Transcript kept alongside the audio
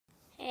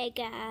Hey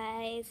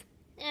guys,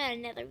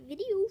 another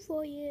video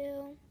for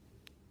you.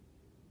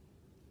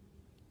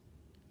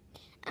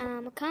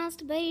 I'm a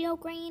constipated old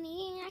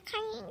granny. I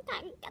can't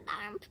take a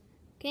dump.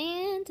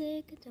 Can't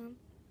take a dump.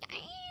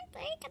 Can't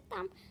take a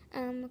dump.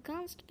 I'm a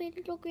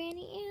constipated old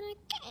granny and I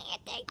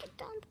can't take a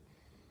dump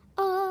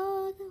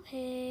all the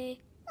way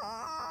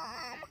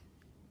home.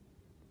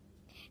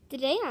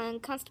 Today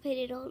on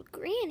Constipated Old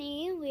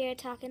Granny, we are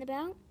talking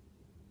about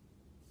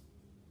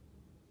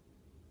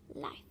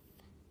life.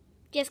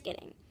 Just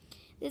kidding.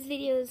 This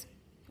video is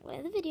one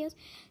of the videos.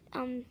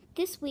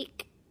 This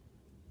week,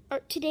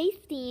 or today's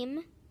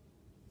theme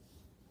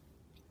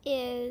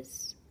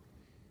is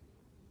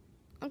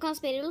on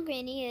Constipated Old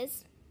Granny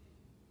is,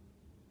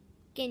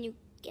 can you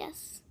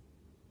guess?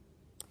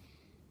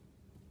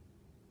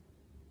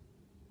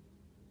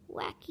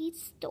 Wacky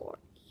story.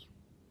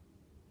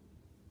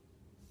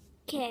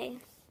 Okay.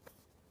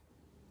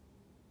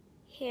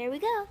 Here we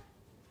go.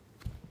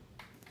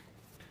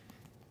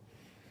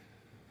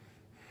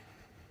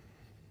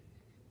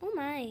 Oh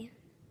my. I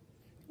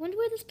wonder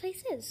where this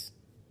place is.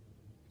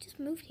 I just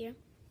moved here.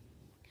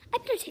 I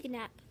better take a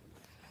nap.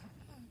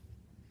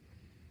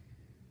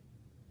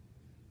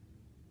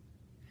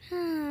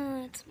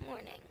 It's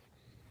morning.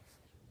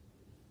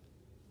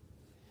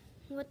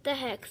 What the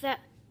heck? That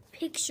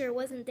picture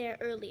wasn't there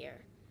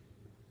earlier.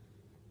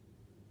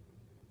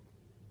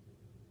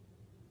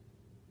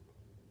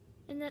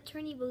 And that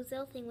Turney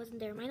Bozell thing wasn't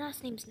there. My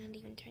last name's not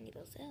even Turney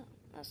Bozell.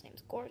 My last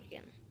name's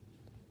Gordian.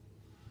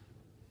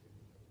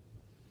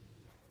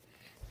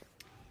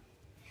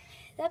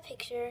 That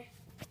picture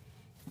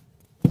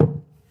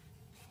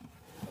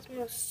is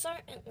most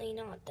certainly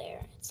not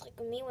there. It's like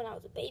me when I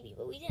was a baby,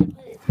 but we didn't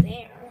put it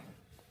there.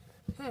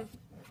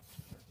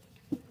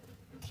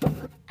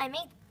 I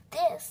made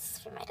this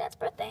for my dad's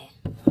birthday,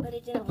 but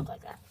it didn't look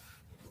like that.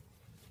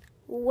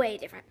 Way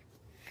different.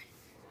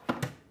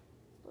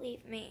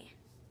 Believe me.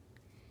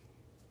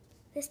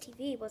 This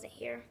TV wasn't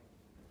here.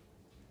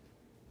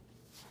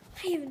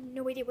 I have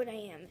no idea what I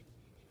am.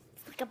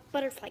 It's like a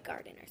butterfly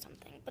garden or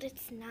something, but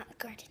it's not a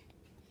garden.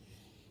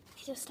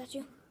 See the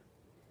statue?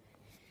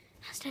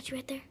 That statue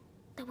right there?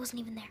 That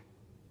wasn't even there.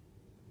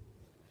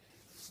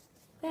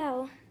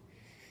 Well,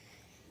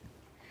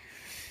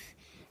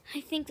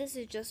 I think this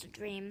is just a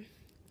dream.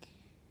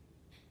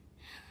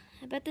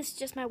 I bet this is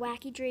just my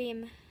wacky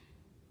dream.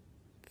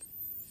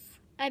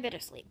 I better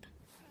sleep.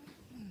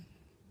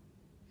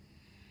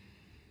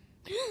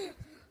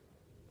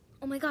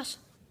 Oh my gosh,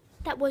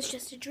 that was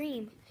just a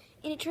dream.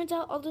 And it turns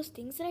out all those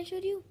things that I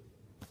showed you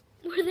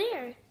were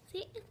there.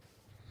 See?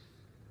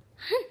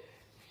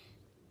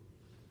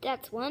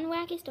 That's one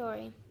wacky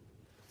story.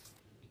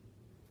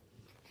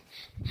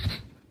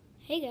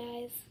 Hey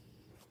guys.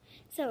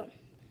 So,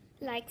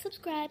 like,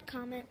 subscribe,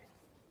 comment.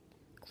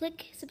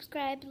 Click,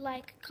 subscribe,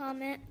 like,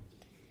 comment.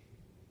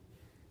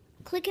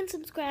 Click and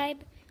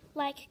subscribe,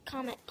 like,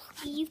 comment.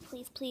 Please,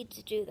 please, please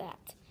do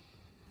that.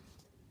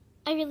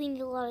 I really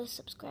need a lot of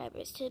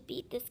subscribers to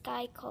beat this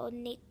guy called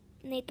Nate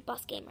the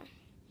Boss Gamer.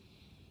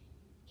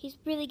 He's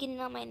really getting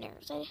on my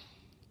nerves.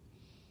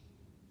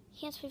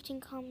 He has 15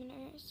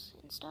 commenters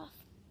and stuff.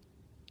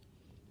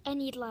 I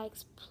need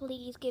likes.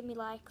 Please give me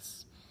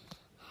likes.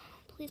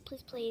 Please,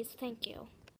 please, please. Thank you.